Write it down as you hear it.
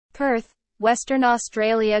Perth, Western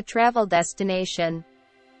Australia travel destination.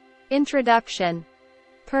 Introduction.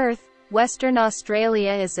 Perth, Western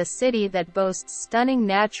Australia is a city that boasts stunning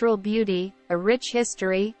natural beauty, a rich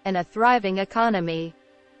history, and a thriving economy.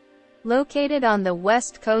 Located on the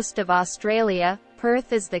west coast of Australia,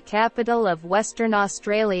 Perth is the capital of Western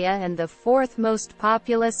Australia and the fourth most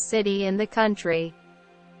populous city in the country.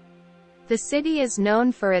 The city is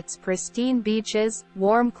known for its pristine beaches,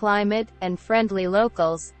 warm climate, and friendly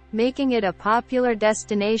locals, making it a popular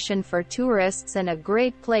destination for tourists and a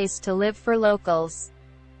great place to live for locals.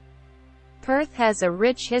 Perth has a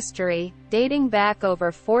rich history, dating back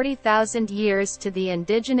over 40,000 years to the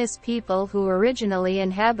indigenous people who originally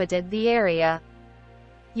inhabited the area.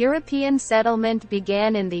 European settlement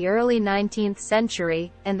began in the early 19th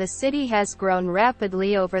century, and the city has grown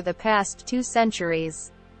rapidly over the past 2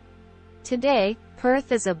 centuries. Today,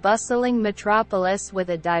 Perth is a bustling metropolis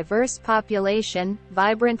with a diverse population,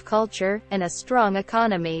 vibrant culture, and a strong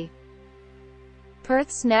economy.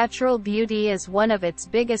 Perth's natural beauty is one of its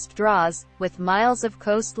biggest draws, with miles of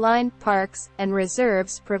coastline, parks, and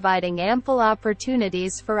reserves providing ample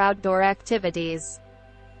opportunities for outdoor activities.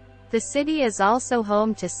 The city is also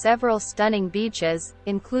home to several stunning beaches,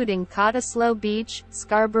 including Cottesloe Beach,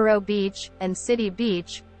 Scarborough Beach, and City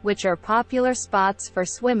Beach, which are popular spots for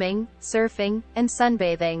swimming, surfing, and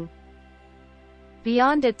sunbathing.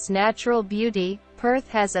 Beyond its natural beauty, Perth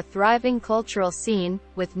has a thriving cultural scene,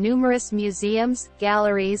 with numerous museums,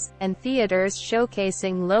 galleries, and theaters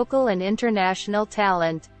showcasing local and international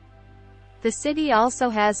talent. The city also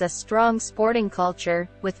has a strong sporting culture,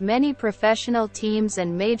 with many professional teams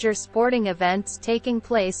and major sporting events taking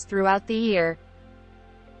place throughout the year.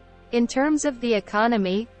 In terms of the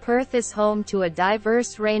economy, Perth is home to a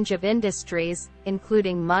diverse range of industries,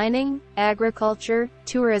 including mining, agriculture,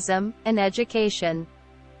 tourism, and education.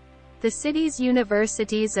 The city's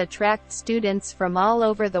universities attract students from all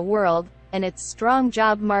over the world, and its strong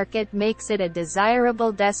job market makes it a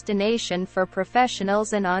desirable destination for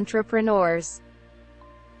professionals and entrepreneurs.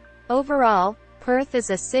 Overall, Perth is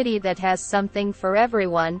a city that has something for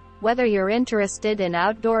everyone, whether you're interested in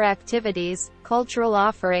outdoor activities, cultural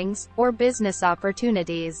offerings, or business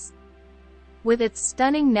opportunities. With its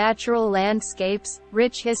stunning natural landscapes,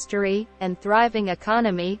 rich history, and thriving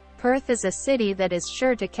economy, Perth is a city that is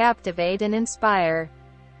sure to captivate and inspire.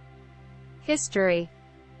 History.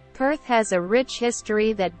 Perth has a rich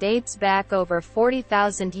history that dates back over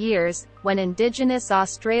 40,000 years, when Indigenous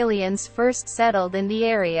Australians first settled in the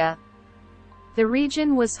area. The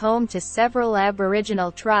region was home to several Aboriginal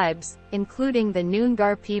tribes, including the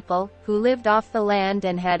Noongar people, who lived off the land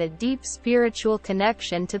and had a deep spiritual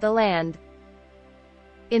connection to the land.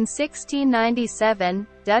 In 1697,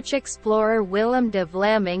 Dutch explorer Willem de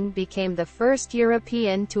Vlaming became the first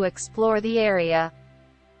European to explore the area.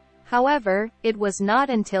 However, it was not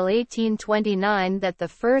until 1829 that the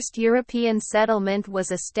first European settlement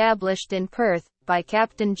was established in Perth, by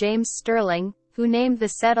Captain James Stirling, who named the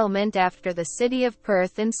settlement after the city of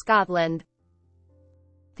Perth in Scotland.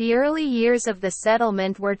 The early years of the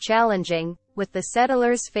settlement were challenging, with the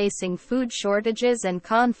settlers facing food shortages and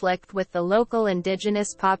conflict with the local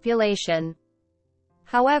indigenous population.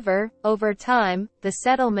 However, over time, the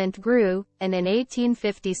settlement grew, and in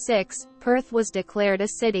 1856, Perth was declared a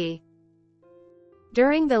city.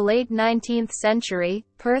 During the late 19th century,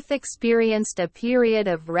 Perth experienced a period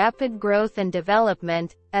of rapid growth and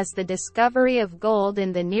development, as the discovery of gold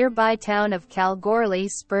in the nearby town of Kalgoorlie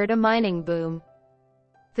spurred a mining boom.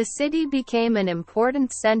 The city became an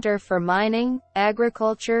important center for mining,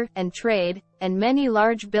 agriculture, and trade, and many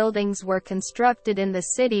large buildings were constructed in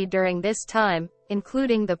the city during this time,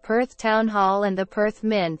 including the Perth Town Hall and the Perth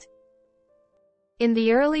Mint. In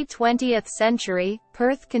the early 20th century,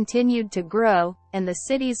 Perth continued to grow, and the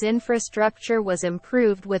city's infrastructure was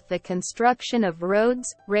improved with the construction of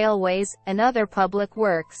roads, railways, and other public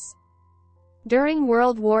works. During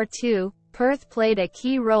World War II, Perth played a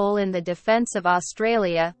key role in the defense of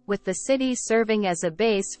Australia, with the city serving as a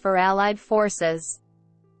base for Allied forces.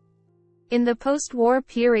 In the post-war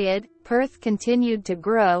period, Perth continued to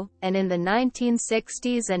grow, and in the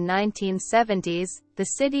 1960s and 1970s, the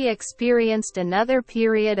city experienced another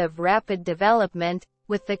period of rapid development,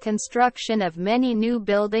 with the construction of many new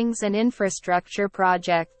buildings and infrastructure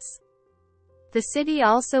projects. The city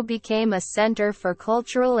also became a center for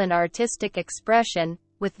cultural and artistic expression,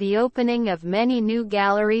 with the opening of many new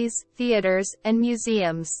galleries, theaters, and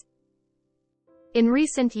museums. In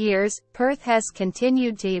recent years, Perth has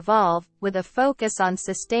continued to evolve, with a focus on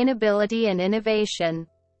sustainability and innovation.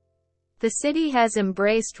 The city has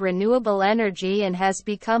embraced renewable energy and has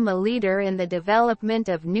become a leader in the development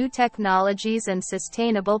of new technologies and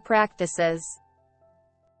sustainable practices.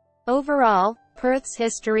 Overall, Perth's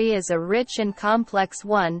history is a rich and complex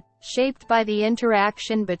one, shaped by the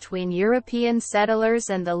interaction between European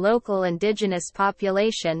settlers and the local indigenous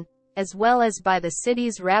population, as well as by the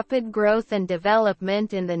city's rapid growth and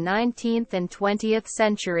development in the 19th and 20th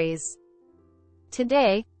centuries.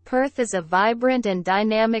 Today, Perth is a vibrant and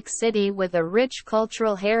dynamic city with a rich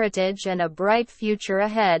cultural heritage and a bright future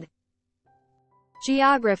ahead.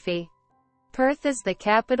 Geography. Perth is the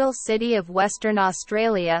capital city of Western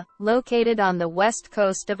Australia, located on the west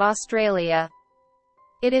coast of Australia.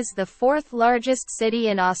 It is the fourth largest city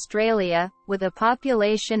in Australia, with a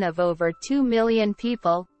population of over 2 million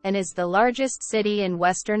people, and is the largest city in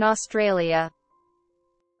Western Australia.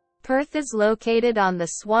 Perth is located on the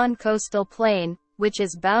Swan Coastal Plain, which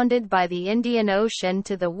is bounded by the Indian Ocean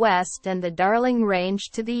to the west and the Darling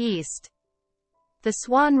Range to the east. The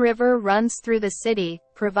Swan River runs through the city,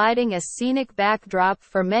 providing a scenic backdrop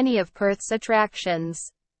for many of Perth's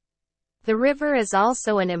attractions. The river is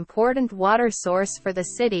also an important water source for the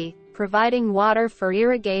city, providing water for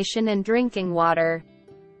irrigation and drinking water.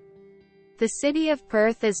 The city of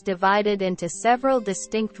Perth is divided into several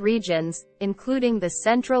distinct regions, including the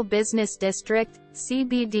Central Business District,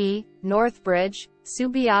 CBD, Northbridge,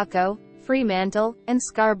 Subiaco, Fremantle, and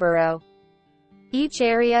Scarborough. Each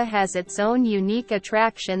area has its own unique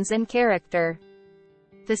attractions and character.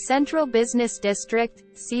 The Central Business District,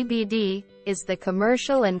 CBD, is the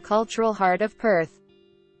commercial and cultural heart of Perth.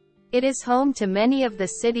 It is home to many of the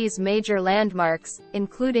city's major landmarks,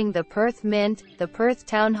 including the Perth Mint, the Perth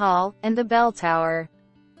Town Hall, and the Bell Tower.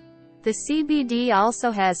 The CBD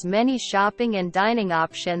also has many shopping and dining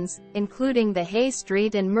options, including the Hay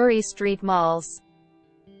Street and Murray Street malls.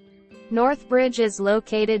 Northbridge is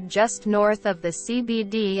located just north of the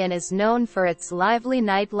CBD and is known for its lively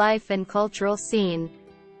nightlife and cultural scene.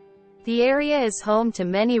 The area is home to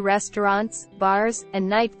many restaurants, bars,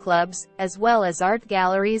 and nightclubs, as well as art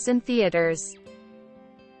galleries and theaters.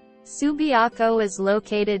 Subiaco is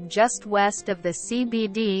located just west of the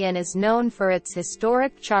CBD and is known for its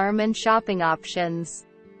historic charm and shopping options.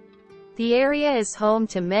 The area is home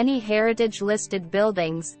to many heritage-listed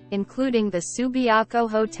buildings, including the Subiaco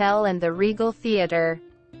Hotel and the Regal Theatre.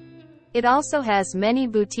 It also has many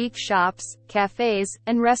boutique shops, cafes,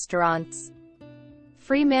 and restaurants.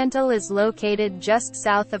 Fremantle is located just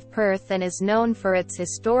south of Perth and is known for its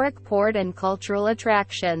historic port and cultural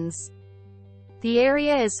attractions. The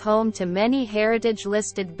area is home to many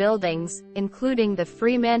heritage-listed buildings, including the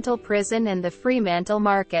Fremantle Prison and the Fremantle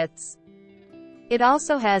Markets. It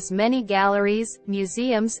also has many galleries,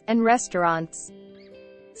 museums, and restaurants.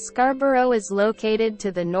 Scarborough is located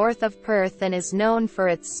to the north of Perth and is known for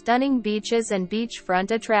its stunning beaches and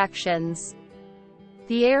beachfront attractions.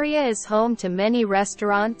 The area is home to many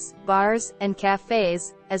restaurants, bars, and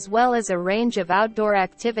cafes, as well as a range of outdoor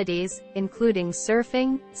activities, including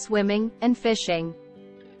surfing, swimming, and fishing.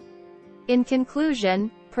 In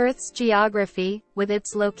conclusion, Perth's geography, with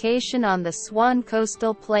its location on the Swan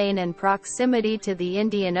Coastal Plain and proximity to the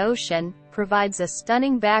Indian Ocean, provides a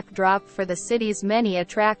stunning backdrop for the city's many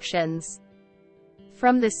attractions.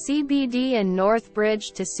 From the CBD and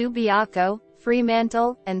Northbridge to Subiaco,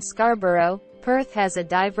 Fremantle, and Scarborough, Perth has a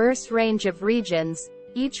diverse range of regions,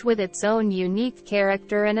 each with its own unique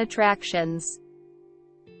character and attractions.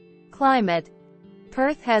 Climate.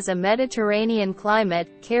 Perth has a Mediterranean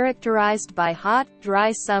climate, characterized by hot,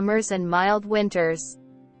 dry summers and mild winters.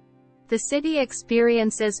 The city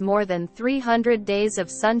experiences more than 300 days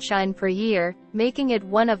of sunshine per year, making it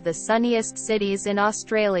one of the sunniest cities in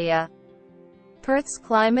Australia. Perth's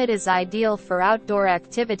climate is ideal for outdoor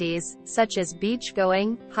activities, such as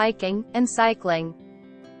beach-going, hiking, and cycling.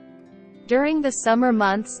 During the summer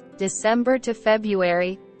months, December to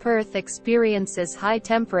February, Perth experiences high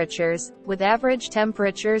temperatures, with average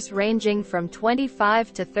temperatures ranging from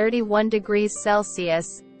 25 to 31 degrees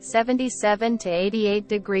Celsius, 77 to 88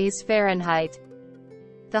 degrees Fahrenheit.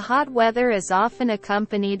 The hot weather is often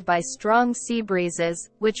accompanied by strong sea breezes,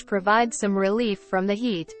 which provide some relief from the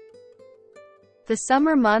heat. The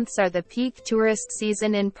summer months are the peak tourist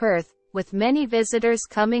season in Perth, with many visitors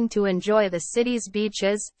coming to enjoy the city's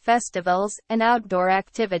beaches, festivals, and outdoor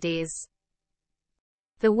activities.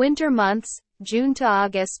 The winter months, June to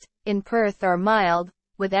August, in Perth are mild,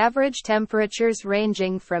 with average temperatures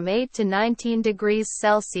ranging from 8 to 19 degrees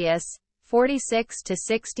Celsius, 46 to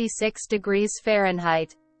 66 degrees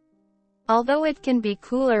Fahrenheit. Although it can be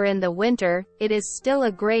cooler in the winter, it is still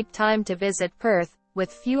a great time to visit Perth,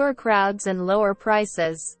 with fewer crowds and lower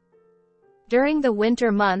prices. During the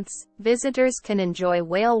winter months, visitors can enjoy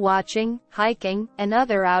whale watching, hiking, and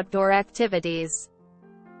other outdoor activities.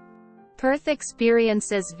 Perth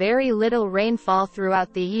experiences very little rainfall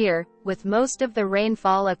throughout the year, with most of the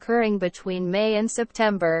rainfall occurring between May and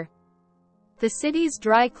September. The city's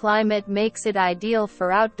dry climate makes it ideal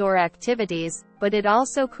for outdoor activities, but it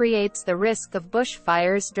also creates the risk of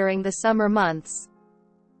bushfires during the summer months.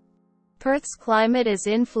 Perth's climate is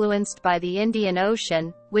influenced by the Indian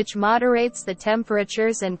Ocean, which moderates the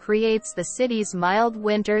temperatures and creates the city's mild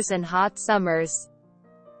winters and hot summers.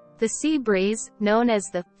 The sea breeze, known as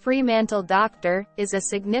the Fremantle Doctor, is a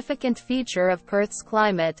significant feature of Perth's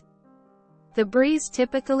climate. The breeze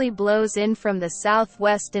typically blows in from the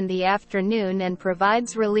southwest in the afternoon and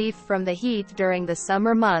provides relief from the heat during the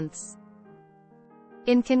summer months.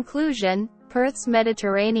 In conclusion, Perth's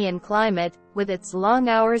Mediterranean climate, with its long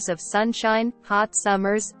hours of sunshine, hot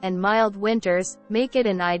summers, and mild winters, make it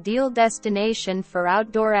an ideal destination for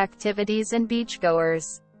outdoor activities and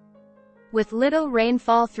beachgoers. With little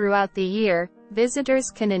rainfall throughout the year,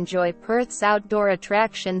 visitors can enjoy Perth's outdoor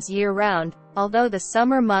attractions year-round, although the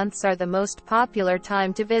summer months are the most popular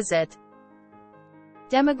time to visit.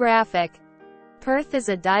 Demographic. Perth is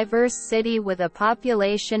a diverse city with a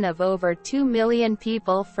population of over 2 million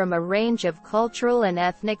people from a range of cultural and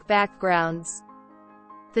ethnic backgrounds.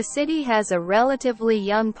 The city has a relatively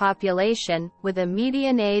young population, with a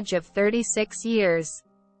median age of 36 years.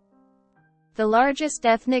 The largest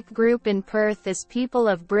ethnic group in Perth is people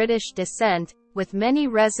of British descent, with many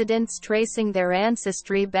residents tracing their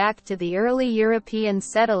ancestry back to the early European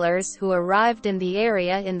settlers who arrived in the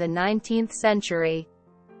area in the 19th century.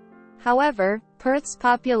 However, Perth's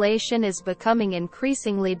population is becoming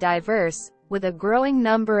increasingly diverse, with a growing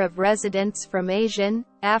number of residents from Asian,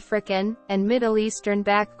 African, and Middle Eastern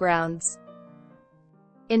backgrounds.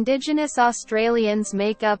 Indigenous Australians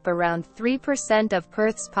make up around 3% of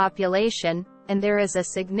Perth's population, and there is a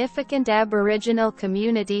significant Aboriginal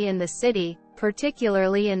community in the city,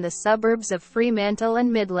 particularly in the suburbs of Fremantle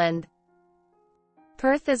and Midland.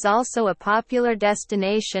 Perth is also a popular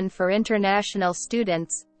destination for international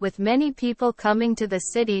students, with many people coming to the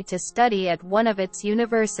city to study at one of its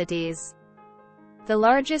universities. The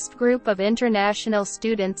largest group of international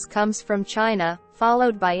students comes from China,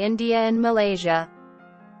 followed by India and Malaysia.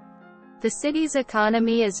 The city's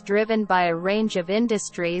economy is driven by a range of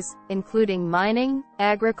industries, including mining,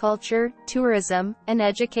 agriculture, tourism, and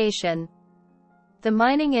education. The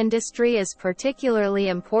mining industry is particularly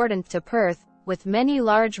important to Perth, with many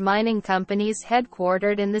large mining companies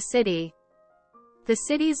headquartered in the city. The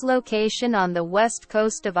city's location on the west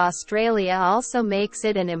coast of Australia also makes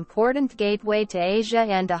it an important gateway to Asia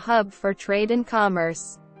and a hub for trade and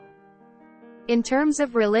commerce. In terms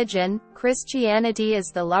of religion, Christianity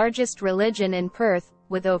is the largest religion in Perth,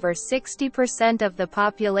 with over 60% of the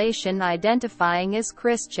population identifying as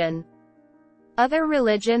Christian. Other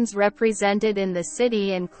religions represented in the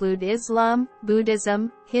city include Islam,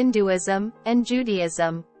 Buddhism, Hinduism, and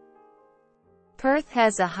Judaism. Perth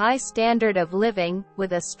has a high standard of living,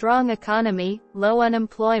 with a strong economy, low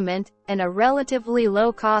unemployment, and a relatively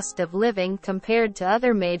low cost of living compared to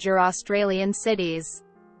other major Australian cities.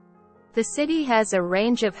 The city has a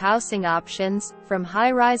range of housing options, from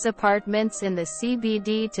high-rise apartments in the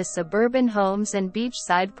CBD to suburban homes and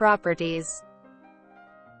beachside properties.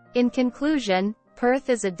 In conclusion, Perth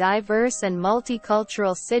is a diverse and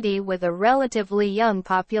multicultural city with a relatively young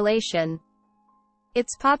population.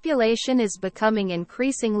 Its population is becoming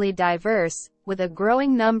increasingly diverse, with a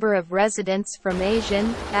growing number of residents from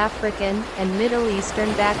Asian, African, and Middle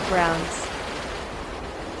Eastern backgrounds.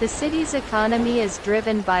 The city's economy is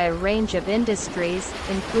driven by a range of industries,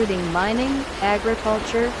 including mining,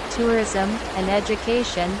 agriculture, tourism, and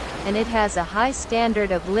education, and it has a high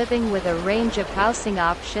standard of living with a range of housing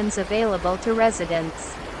options available to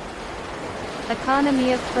residents.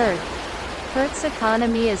 Economy of Perth. Perth's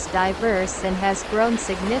economy is diverse and has grown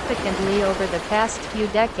significantly over the past few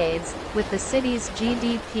decades, with the city's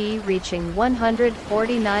GDP reaching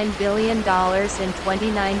 $149 billion in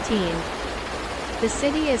 2019. The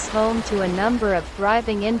city is home to a number of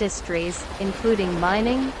thriving industries, including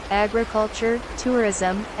mining, agriculture,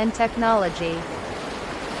 tourism, and technology.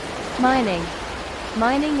 Mining.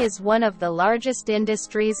 Mining is one of the largest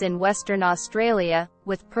industries in Western Australia,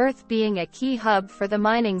 with Perth being a key hub for the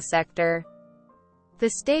mining sector.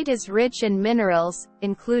 The state is rich in minerals,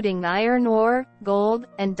 including iron ore, gold,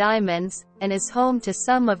 and diamonds, and is home to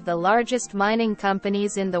some of the largest mining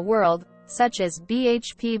companies in the world, such as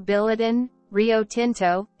BHP Billiton, Rio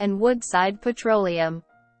Tinto, and Woodside Petroleum.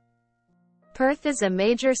 Perth is a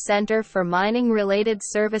major centre for mining-related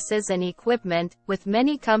services and equipment, with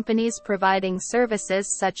many companies providing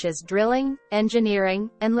services such as drilling,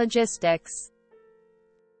 engineering, and logistics.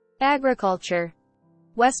 Agriculture.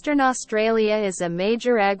 Western Australia is a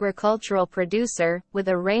major agricultural producer, with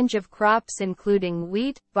a range of crops including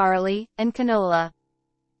wheat, barley, and canola.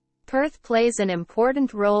 Perth plays an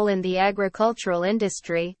important role in the agricultural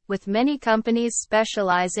industry, with many companies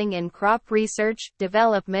specialising in crop research,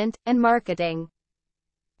 development, and marketing.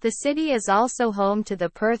 The city is also home to the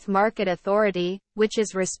Perth Market Authority, which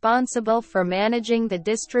is responsible for managing the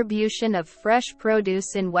distribution of fresh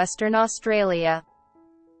produce in Western Australia.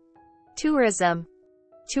 Tourism.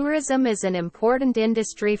 Tourism is an important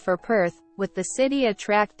industry for Perth, with the city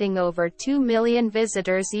attracting over 2 million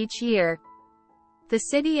visitors each year. The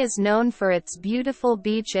city is known for its beautiful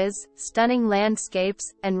beaches, stunning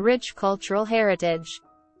landscapes, and rich cultural heritage.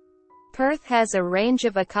 Perth has a range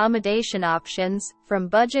of accommodation options, from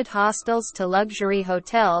budget hostels to luxury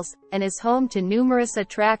hotels, and is home to numerous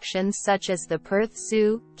attractions such as the Perth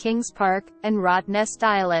Zoo, Kings Park, and Rottnest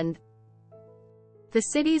Island. The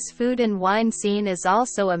city's food and wine scene is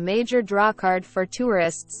also a major drawcard for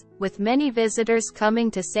tourists, with many visitors coming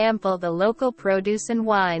to sample the local produce and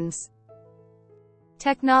wines.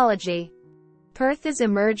 Technology. Perth is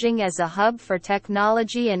emerging as a hub for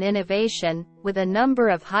technology and innovation, with a number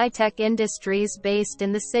of high-tech industries based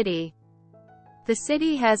in the city. The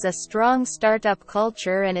city has a strong startup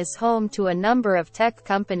culture and is home to a number of tech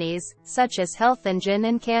companies, such as HealthEngine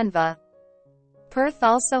and Canva. Perth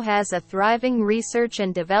also has a thriving research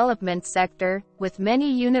and development sector, with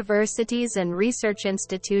many universities and research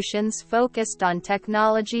institutions focused on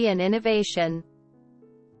technology and innovation.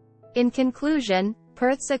 In conclusion,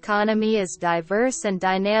 Perth's economy is diverse and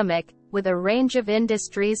dynamic, with a range of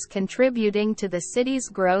industries contributing to the city's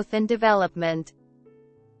growth and development.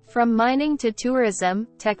 From mining to tourism,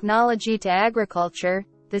 technology to agriculture,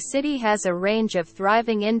 the city has a range of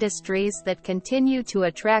thriving industries that continue to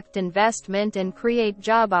attract investment and create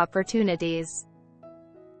job opportunities.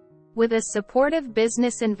 With a supportive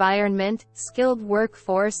business environment, skilled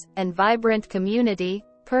workforce, and vibrant community,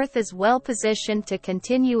 Perth is well positioned to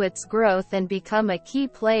continue its growth and become a key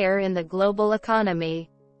player in the global economy.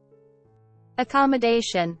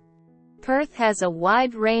 Accommodation. Perth has a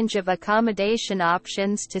wide range of accommodation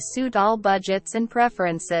options to suit all budgets and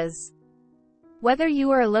preferences. Whether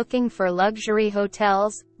you are looking for luxury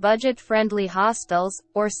hotels, budget-friendly hostels,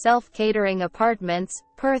 or self-catering apartments,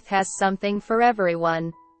 Perth has something for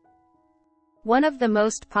everyone. One of the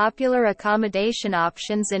most popular accommodation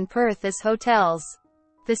options in Perth is hotels.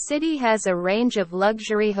 The city has a range of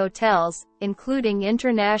luxury hotels, including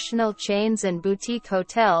international chains and boutique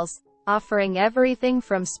hotels, offering everything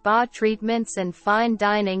from spa treatments and fine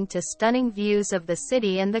dining to stunning views of the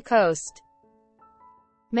city and the coast.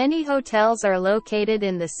 Many hotels are located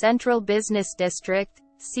in the Central Business District,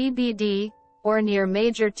 CBD, or near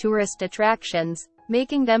major tourist attractions,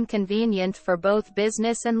 making them convenient for both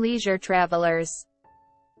business and leisure travelers.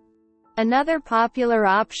 Another popular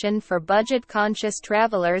option for budget-conscious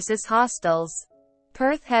travelers is hostels.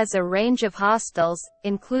 Perth has a range of hostels,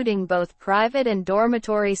 including both private and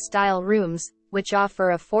dormitory-style rooms, which offer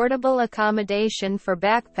affordable accommodation for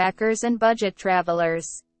backpackers and budget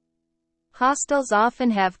travelers. Hostels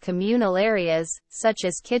often have communal areas, such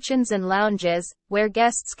as kitchens and lounges, where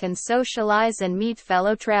guests can socialize and meet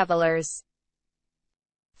fellow travelers.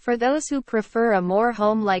 For those who prefer a more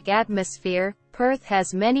home-like atmosphere, Perth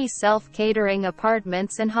has many self-catering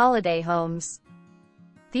apartments and holiday homes.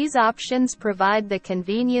 These options provide the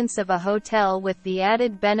convenience of a hotel with the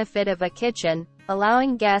added benefit of a kitchen,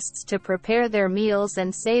 allowing guests to prepare their meals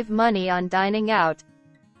and save money on dining out.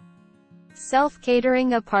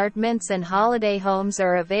 Self-catering apartments and holiday homes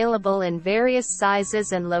are available in various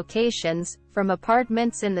sizes and locations, from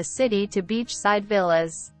apartments in the city to beachside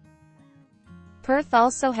villas. Perth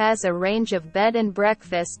also has a range of bed and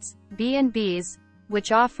breakfasts, B&Bs,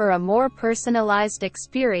 which offer a more personalized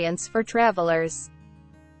experience for travelers.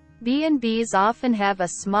 B&Bs often have a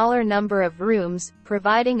smaller number of rooms,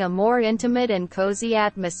 providing a more intimate and cozy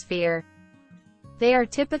atmosphere. They are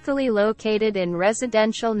typically located in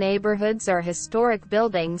residential neighborhoods or historic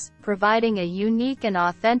buildings, providing a unique and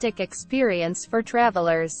authentic experience for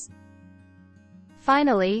travelers.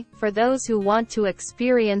 Finally, for those who want to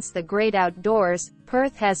experience the great outdoors,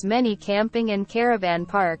 Perth has many camping and caravan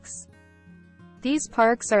parks. These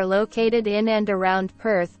parks are located in and around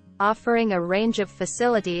Perth, offering a range of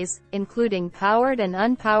facilities, including powered and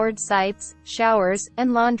unpowered sites, showers,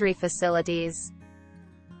 and laundry facilities.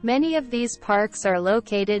 Many of these parks are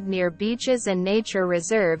located near beaches and nature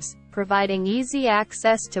reserves, providing easy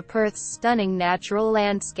access to Perth's stunning natural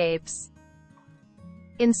landscapes.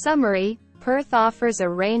 In summary, Perth offers a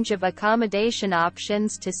range of accommodation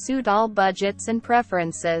options to suit all budgets and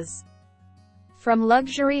preferences. From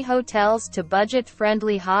luxury hotels to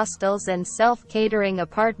budget-friendly hostels and self-catering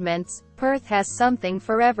apartments, Perth has something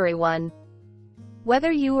for everyone.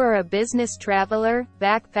 Whether you are a business traveler,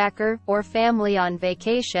 backpacker, or family on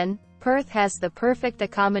vacation, Perth has the perfect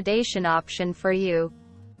accommodation option for you.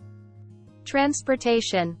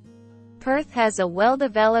 Transportation. Perth has a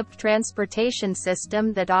well-developed transportation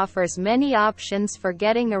system that offers many options for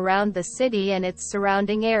getting around the city and its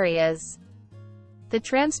surrounding areas. The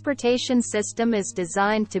transportation system is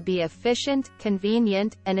designed to be efficient,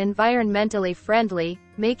 convenient, and environmentally friendly,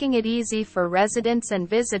 making it easy for residents and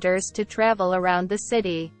visitors to travel around the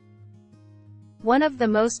city. One of the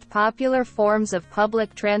most popular forms of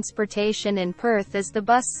public transportation in Perth is the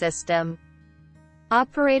bus system.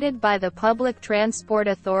 Operated by the Public Transport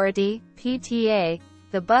Authority, PTA,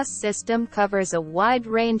 the bus system covers a wide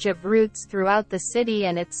range of routes throughout the city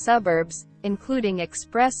and its suburbs, including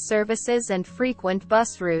express services and frequent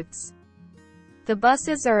bus routes. The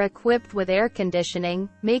buses are equipped with air conditioning,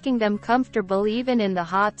 making them comfortable even in the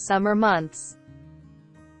hot summer months.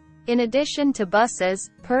 In addition to buses,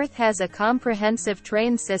 Perth has a comprehensive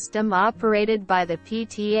train system operated by the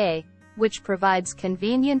PTA, which provides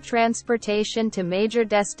convenient transportation to major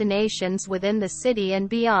destinations within the city and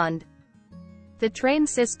beyond. The train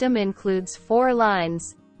system includes 4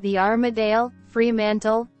 lines: the Armadale,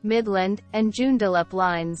 Fremantle, Midland, and Joondalup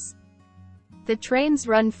lines. The trains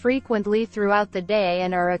run frequently throughout the day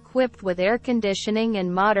and are equipped with air conditioning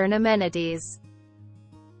and modern amenities.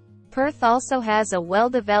 Perth also has a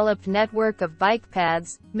well-developed network of bike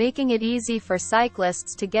paths, making it easy for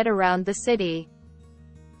cyclists to get around the city.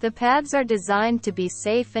 The paths are designed to be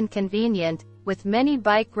safe and convenient, with many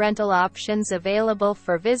bike rental options available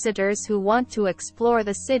for visitors who want to explore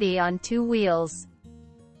the city on 2 wheels.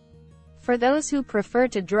 For those who prefer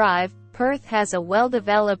to drive, Perth has a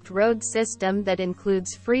well-developed road system that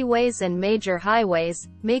includes freeways and major highways,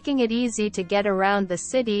 making it easy to get around the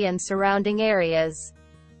city and surrounding areas.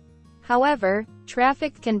 However,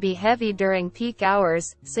 traffic can be heavy during peak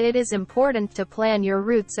hours, so it is important to plan your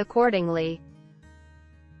routes accordingly.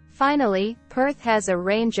 Finally, Perth has a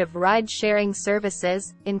range of ride-sharing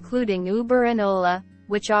services, including Uber and Ola,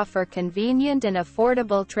 which offer convenient and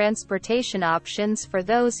affordable transportation options for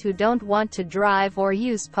those who don't want to drive or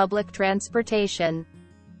use public transportation.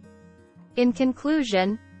 In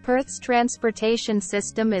conclusion, Perth's transportation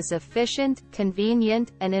system is efficient,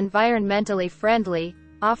 convenient, and environmentally friendly,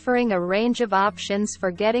 offering a range of options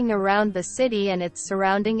for getting around the city and its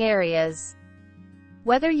surrounding areas.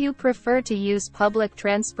 Whether you prefer to use public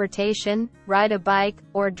transportation, ride a bike,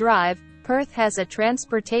 or drive, Perth has a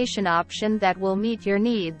transportation option that will meet your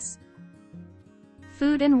needs.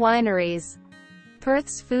 Food and wineries.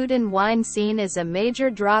 Perth's food and wine scene is a major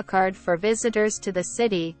drawcard for visitors to the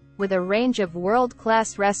city, with a range of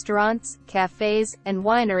world-class restaurants, cafes, and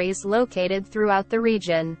wineries located throughout the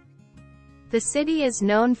region. The city is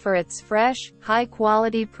known for its fresh,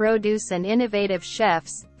 high-quality produce and innovative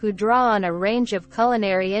chefs, who draw on a range of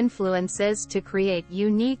culinary influences to create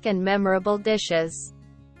unique and memorable dishes.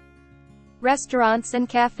 Restaurants and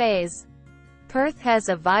cafes. Perth has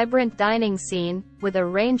a vibrant dining scene, with a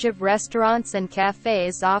range of restaurants and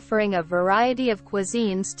cafes offering a variety of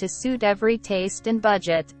cuisines to suit every taste and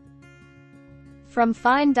budget. From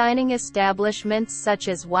fine dining establishments such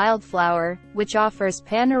as Wildflower, which offers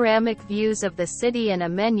panoramic views of the city and a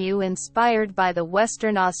menu inspired by the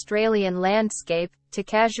Western Australian landscape, to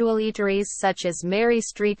casual eateries such as Mary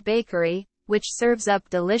Street Bakery, which serves up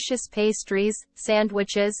delicious pastries,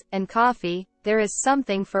 sandwiches, and coffee, there is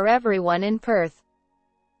something for everyone in Perth.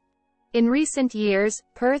 In recent years,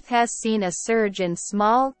 Perth has seen a surge in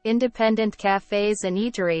small, independent cafes and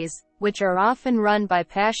eateries, which are often run by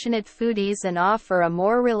passionate foodies and offer a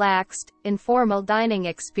more relaxed, informal dining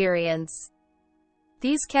experience.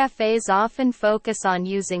 These cafes often focus on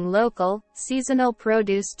using local, seasonal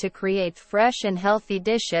produce to create fresh and healthy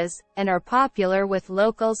dishes, and are popular with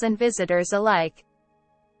locals and visitors alike.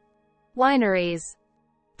 Wineries.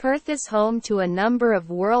 Perth is home to a number of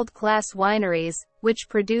world-class wineries, which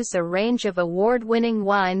produce a range of award-winning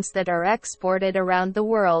wines that are exported around the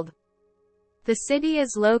world. The city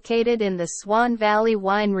is located in the Swan Valley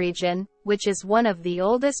wine region, which is one of the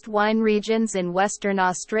oldest wine regions in Western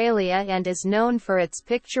Australia and is known for its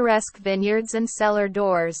picturesque vineyards and cellar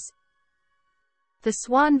doors. The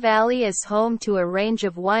Swan Valley is home to a range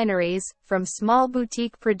of wineries, from small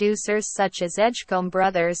boutique producers such as Edgecombe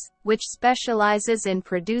Brothers, which specializes in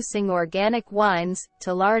producing organic wines,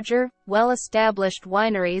 to larger, well-established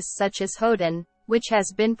wineries such as Houghton, which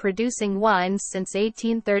has been producing wines since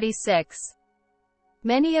 1836.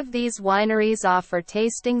 Many of these wineries offer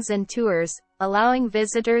tastings and tours, allowing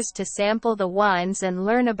visitors to sample the wines and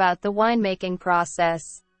learn about the winemaking process.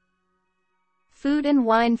 Food and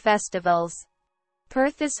wine festivals.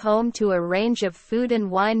 Perth is home to a range of food and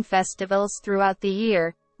wine festivals throughout the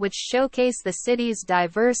year, which showcase the city's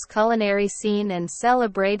diverse culinary scene and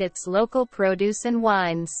celebrate its local produce and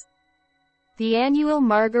wines. The annual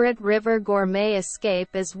Margaret River Gourmet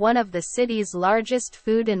Escape is one of the city's largest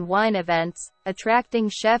food and wine events, attracting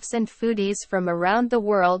chefs and foodies from around the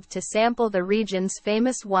world to sample the region's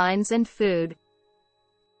famous wines and food.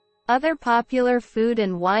 Other popular food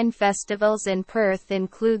and wine festivals in Perth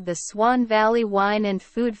include the Swan Valley Wine and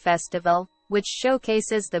Food Festival, which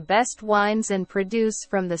showcases the best wines and produce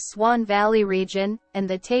from the Swan Valley region, and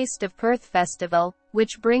the Taste of Perth Festival,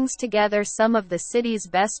 which brings together some of the city's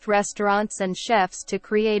best restaurants and chefs to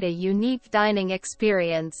create a unique dining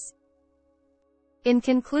experience. In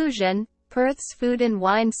conclusion, Perth's food and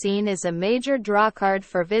wine scene is a major drawcard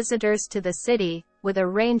for visitors to the city, with a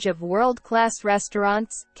range of world-class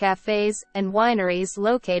restaurants, cafes, and wineries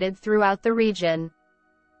located throughout the region.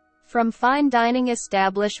 From fine dining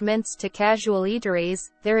establishments to casual eateries,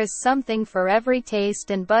 there is something for every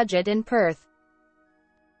taste and budget in Perth.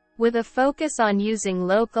 With a focus on using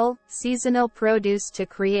local, seasonal produce to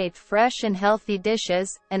create fresh and healthy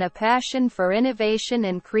dishes, and a passion for innovation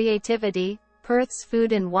and creativity, Perth's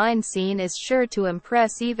food and wine scene is sure to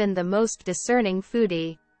impress even the most discerning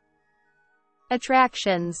foodie.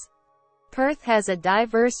 Attractions. Perth has a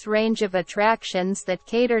diverse range of attractions that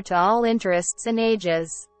cater to all interests and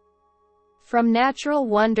ages. From natural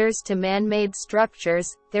wonders to man-made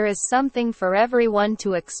structures, there is something for everyone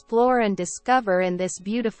to explore and discover in this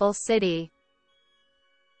beautiful city.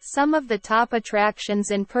 Some of the top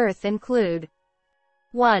attractions in Perth include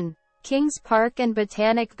 1. Kings Park and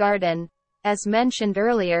Botanic Garden. As mentioned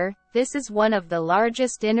earlier, this is one of the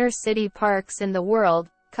largest inner-city parks in the world,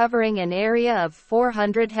 covering an area of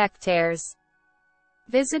 400 hectares.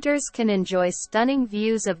 Visitors can enjoy stunning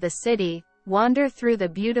views of the city, wander through the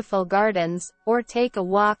beautiful gardens, or take a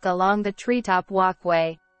walk along the treetop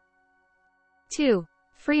walkway. 2.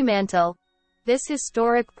 Fremantle. This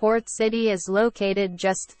historic port city is located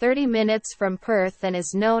just 30 minutes from Perth and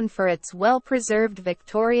is known for its well-preserved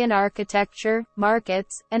Victorian architecture,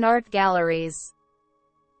 markets, and art galleries.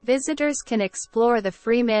 Visitors can explore the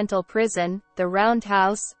Fremantle Prison, the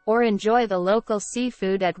Roundhouse, or enjoy the local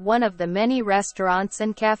seafood at one of the many restaurants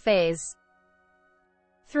and cafes.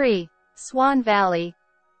 3. Swan Valley.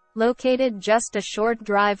 Located just a short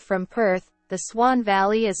drive from Perth, the Swan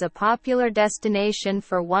Valley is a popular destination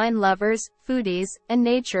for wine lovers, foodies, and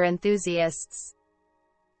nature enthusiasts.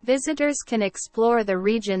 Visitors can explore the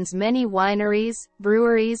region's many wineries,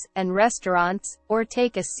 breweries, and restaurants, or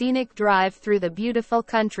take a scenic drive through the beautiful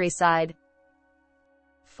countryside.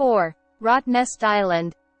 4. Rottnest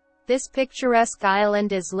Island. This picturesque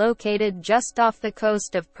island is located just off the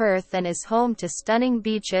coast of Perth and is home to stunning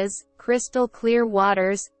beaches, crystal clear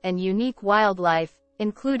waters, and unique wildlife,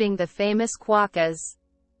 including the famous quokkas.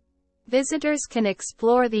 Visitors can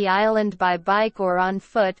explore the island by bike or on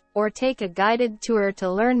foot, or take a guided tour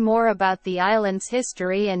to learn more about the island's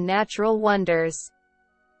history and natural wonders.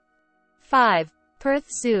 5.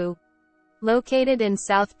 Perth Zoo. Located in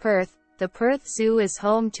South Perth, the Perth Zoo is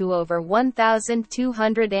home to over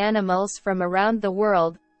 1,200 animals from around the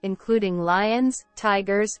world, including lions,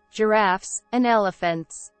 tigers, giraffes, and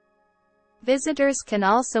elephants. Visitors can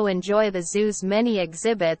also enjoy the zoo's many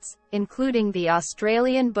exhibits, including the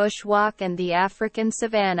Australian bushwalk and the African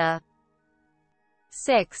savanna.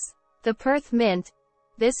 6. The Perth Mint.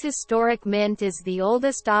 This historic mint is the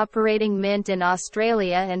oldest operating mint in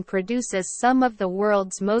Australia and produces some of the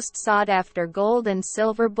world's most sought-after gold and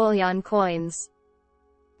silver bullion coins.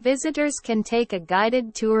 Visitors can take a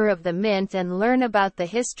guided tour of the mint and learn about the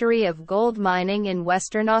history of gold mining in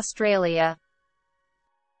Western Australia.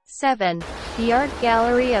 7. The Art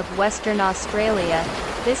Gallery of Western Australia.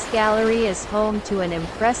 This gallery is home to an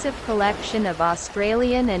impressive collection of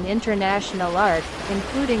Australian and international art,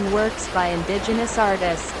 including works by Indigenous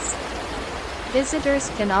artists. Visitors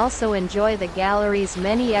can also enjoy the gallery's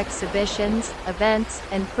many exhibitions, events,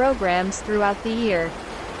 and programs throughout the year.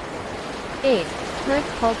 8.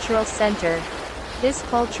 Perth Cultural Centre. This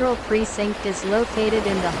cultural precinct is located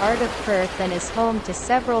in the heart of Perth and is home to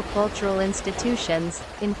several cultural institutions,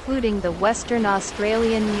 including the Western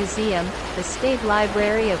Australian Museum, the State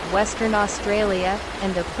Library of Western Australia,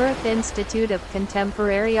 and the Perth Institute of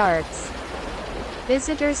Contemporary Arts.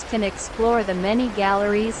 Visitors can explore the many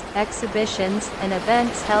galleries, exhibitions, and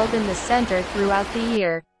events held in the centre throughout the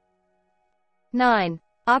year. 9.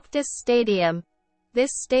 Optus Stadium.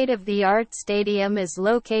 This state-of-the-art stadium is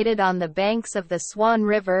located on the banks of the Swan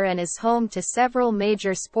River and is home to several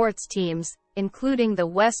major sports teams, including the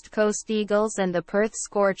West Coast Eagles and the Perth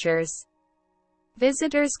Scorchers.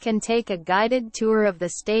 Visitors can take a guided tour of the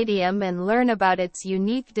stadium and learn about its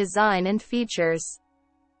unique design and features.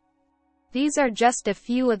 These are just a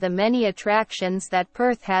few of the many attractions that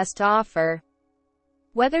Perth has to offer.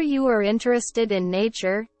 Whether you are interested in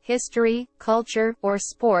nature, history, culture, or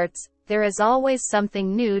sports, there is always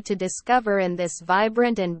something new to discover in this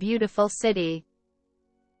vibrant and beautiful city.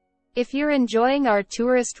 If you're enjoying our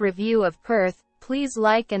tourist review of Perth, please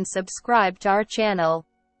like and subscribe to our channel.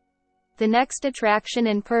 The next attraction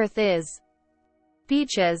in Perth is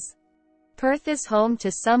beaches. Perth is home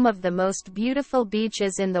to some of the most beautiful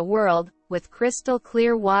beaches in the world, with crystal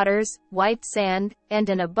clear waters, white sand, and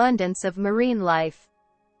an abundance of marine life.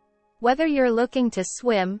 Whether you're looking to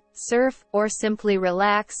swim, surf, or simply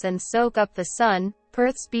relax and soak up the sun,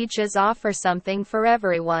 Perth's beaches offer something for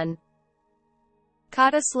everyone.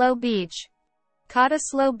 Cottesloe Beach.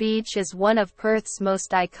 Cottesloe Beach is one of Perth's most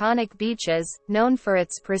iconic beaches, known for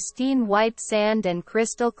its pristine white sand and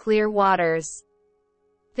crystal clear waters.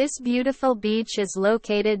 This beautiful beach is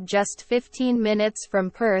located just 15 minutes from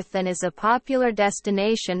Perth and is a popular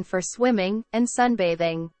destination for swimming and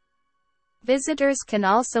sunbathing. Visitors can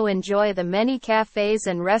also enjoy the many cafes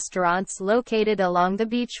and restaurants located along the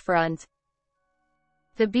beachfront.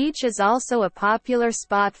 The beach is also a popular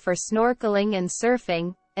spot for snorkeling and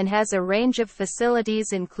surfing, and has a range of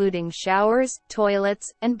facilities including showers,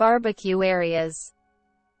 toilets, and barbecue areas.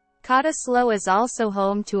 Cottesloe is also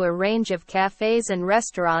home to a range of cafes and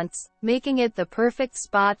restaurants, making it the perfect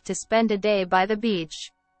spot to spend a day by the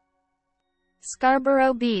beach.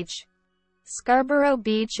 Scarborough Beach. Scarborough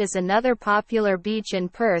Beach is another popular beach in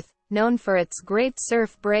Perth, known for its great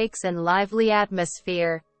surf breaks and lively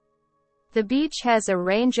atmosphere. The beach has a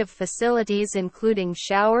range of facilities including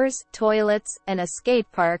showers, toilets, and a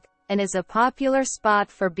skate park, and is a popular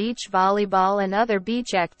spot for beach volleyball and other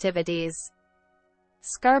beach activities.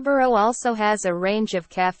 Scarborough also has a range of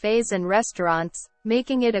cafes and restaurants,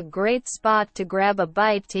 making it a great spot to grab a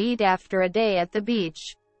bite to eat after a day at the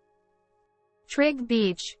beach. Trigg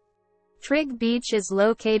Beach. Trigg Beach is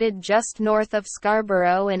located just north of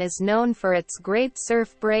Scarborough and is known for its great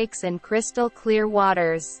surf breaks and crystal clear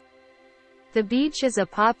waters. The beach is a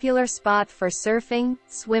popular spot for surfing,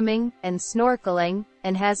 swimming, and snorkeling,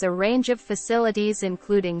 and has a range of facilities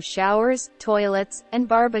including showers, toilets, and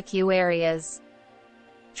barbecue areas.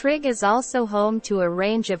 Trigg is also home to a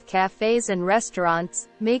range of cafes and restaurants,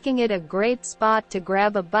 making it a great spot to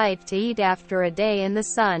grab a bite to eat after a day in the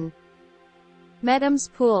sun. Meddham's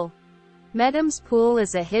Pool. Meddham's Pool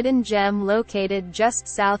is a hidden gem located just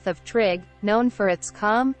south of Trigg, known for its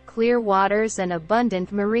calm, clear waters and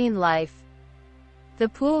abundant marine life. The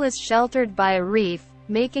pool is sheltered by a reef,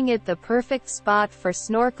 making it the perfect spot for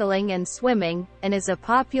snorkeling and swimming, and is a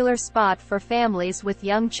popular spot for families with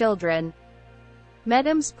young children.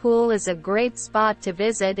 Meddham's Pool is a great spot to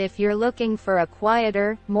visit if you're looking for a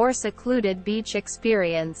quieter, more secluded beach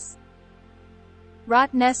experience.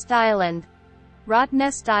 Rottnest Island.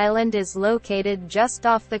 Rottnest Island is located just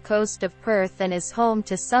off the coast of Perth and is home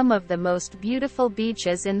to some of the most beautiful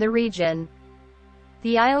beaches in the region.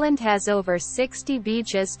 The island has over 60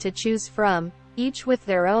 beaches to choose from, each with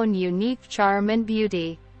their own unique charm and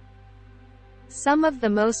beauty. Some of the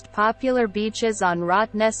most popular beaches on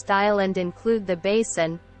Rottnest Island include the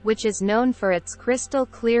Basin, which is known for its crystal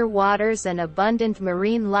clear waters and abundant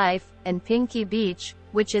marine life, and Pinky Beach,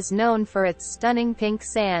 which is known for its stunning pink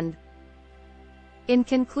sand. In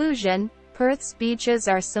conclusion, Perth's beaches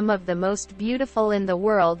are some of the most beautiful in the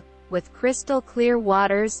world, with crystal clear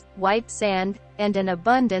waters, white sand, and an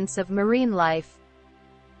abundance of marine life.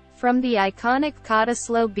 From the iconic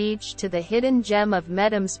Cottesloe Beach to the hidden gem of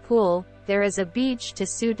Meddham's Pool, there is a beach to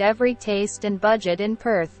suit every taste and budget in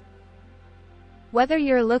Perth. Whether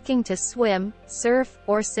you're looking to swim, surf,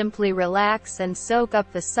 or simply relax and soak up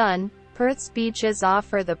the sun, Perth's beaches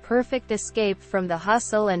offer the perfect escape from the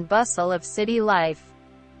hustle and bustle of city life.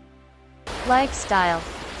 Lifestyle.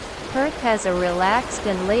 Perth has a relaxed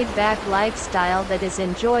and laid-back lifestyle that is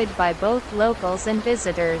enjoyed by both locals and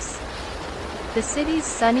visitors. The city's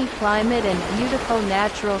sunny climate and beautiful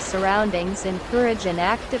natural surroundings encourage an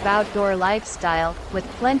active outdoor lifestyle, with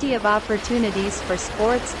plenty of opportunities for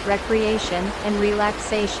sports, recreation, and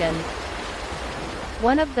relaxation.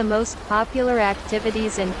 One of the most popular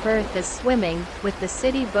activities in Perth is swimming, with the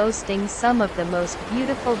city boasting some of the most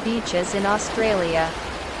beautiful beaches in Australia.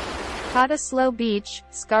 Cottesloe Beach,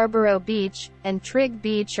 Scarborough Beach, and Trigg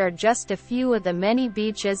Beach are just a few of the many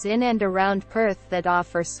beaches in and around Perth that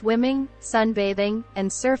offer swimming, sunbathing,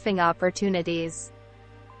 and surfing opportunities.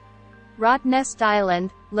 Rottnest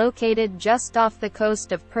Island, located just off the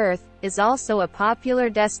coast of Perth, is also a popular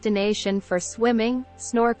destination for swimming,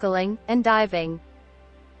 snorkeling, and diving.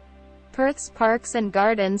 Perth's parks and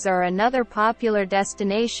gardens are another popular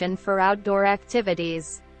destination for outdoor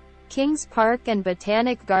activities. Kings Park and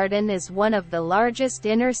Botanic Garden is one of the largest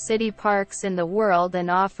inner-city parks in the world and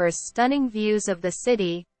offers stunning views of the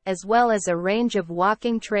city, as well as a range of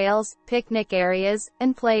walking trails, picnic areas,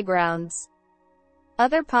 and playgrounds.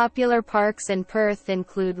 Other popular parks in Perth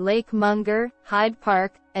include Lake Munger, Hyde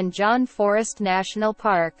Park, and John Forest National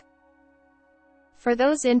Park. For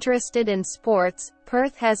those interested in sports,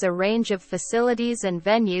 Perth has a range of facilities and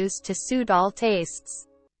venues to suit all tastes.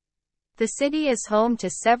 The city is home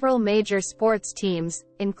to several major sports teams,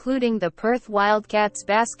 including the Perth Wildcats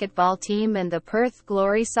basketball team and the Perth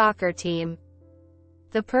Glory soccer team.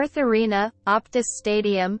 The Perth Arena, Optus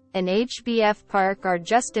Stadium, and HBF Park are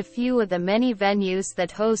just a few of the many venues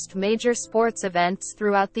that host major sports events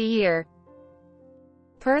throughout the year.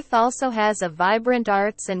 Perth also has a vibrant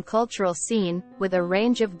arts and cultural scene, with a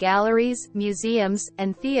range of galleries, museums,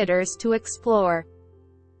 and theatres to explore.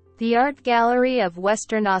 The Art Gallery of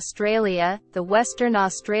Western Australia, the Western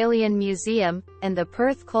Australian Museum, and the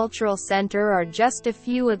Perth Cultural Centre are just a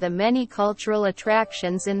few of the many cultural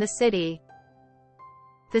attractions in the city.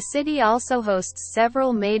 The city also hosts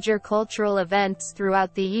several major cultural events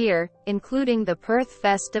throughout the year, including the Perth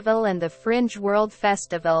Festival and the Fringe World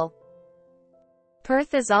Festival.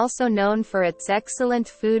 Perth is also known for its excellent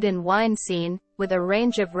food and wine scene, with a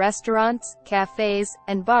range of restaurants, cafes,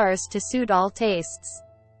 and bars to suit all tastes.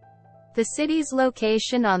 The city's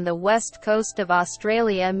location on the west coast of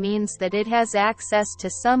Australia means that it has access to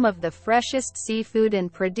some of the freshest seafood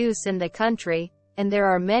and produce in the country, and there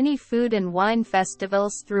are many food and wine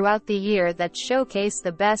festivals throughout the year that showcase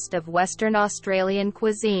the best of Western Australian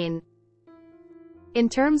cuisine. In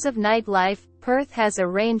terms of nightlife, Perth has a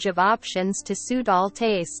range of options to suit all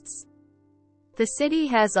tastes. The city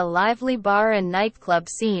has a lively bar and nightclub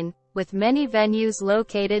scene, with many venues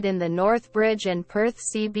located in the Northbridge and Perth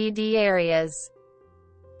CBD areas.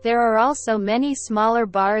 There are also many smaller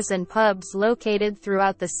bars and pubs located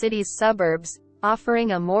throughout the city's suburbs,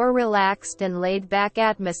 offering a more relaxed and laid-back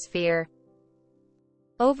atmosphere.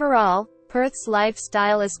 Overall, Perth's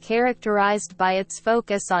lifestyle is characterized by its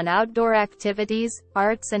focus on outdoor activities,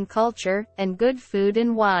 arts and culture, and good food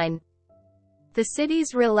and wine. The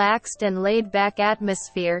city's relaxed and laid-back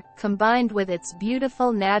atmosphere, combined with its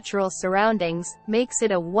beautiful natural surroundings, makes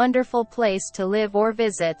it a wonderful place to live or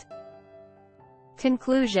visit.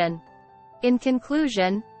 Conclusion. In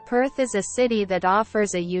conclusion, Perth is a city that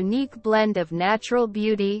offers a unique blend of natural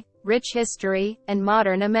beauty, rich history, and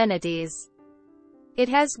modern amenities. It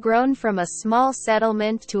has grown from a small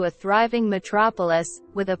settlement to a thriving metropolis,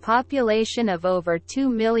 with a population of over 2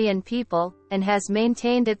 million people, and has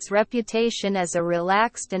maintained its reputation as a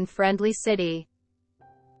relaxed and friendly city.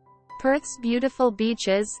 Perth's beautiful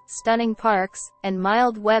beaches, stunning parks, and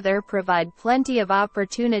mild weather provide plenty of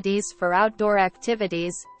opportunities for outdoor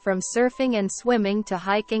activities, from surfing and swimming to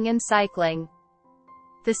hiking and cycling.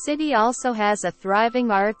 The city also has a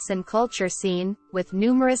thriving arts and culture scene, with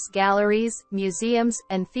numerous galleries, museums,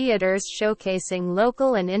 and theaters showcasing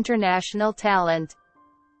local and international talent.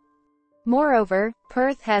 Moreover,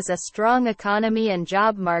 Perth has a strong economy and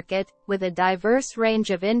job market, with a diverse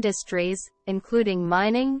range of industries, including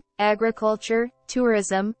mining, agriculture,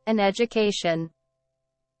 tourism, and education.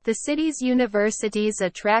 The city's universities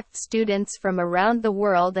attract students from around the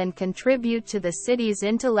world and contribute to the city's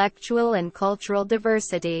intellectual and cultural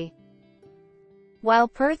diversity. While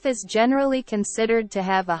Perth is generally considered to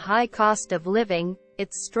have a high cost of living,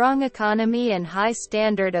 its strong economy and high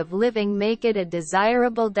standard of living make it a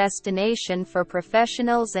desirable destination for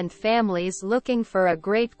professionals and families looking for a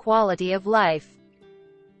great quality of life.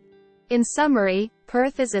 In summary,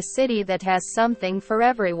 Perth is a city that has something for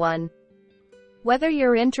everyone. Whether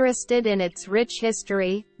you're interested in its rich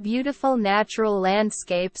history, beautiful natural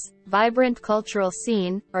landscapes, vibrant cultural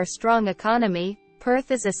scene, or strong economy, Perth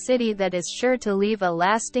is a city that is sure to leave a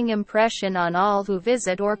lasting impression on all who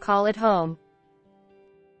visit or call it home.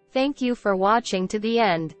 Thank you for watching to the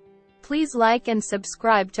end. Please like and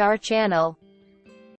subscribe to our channel.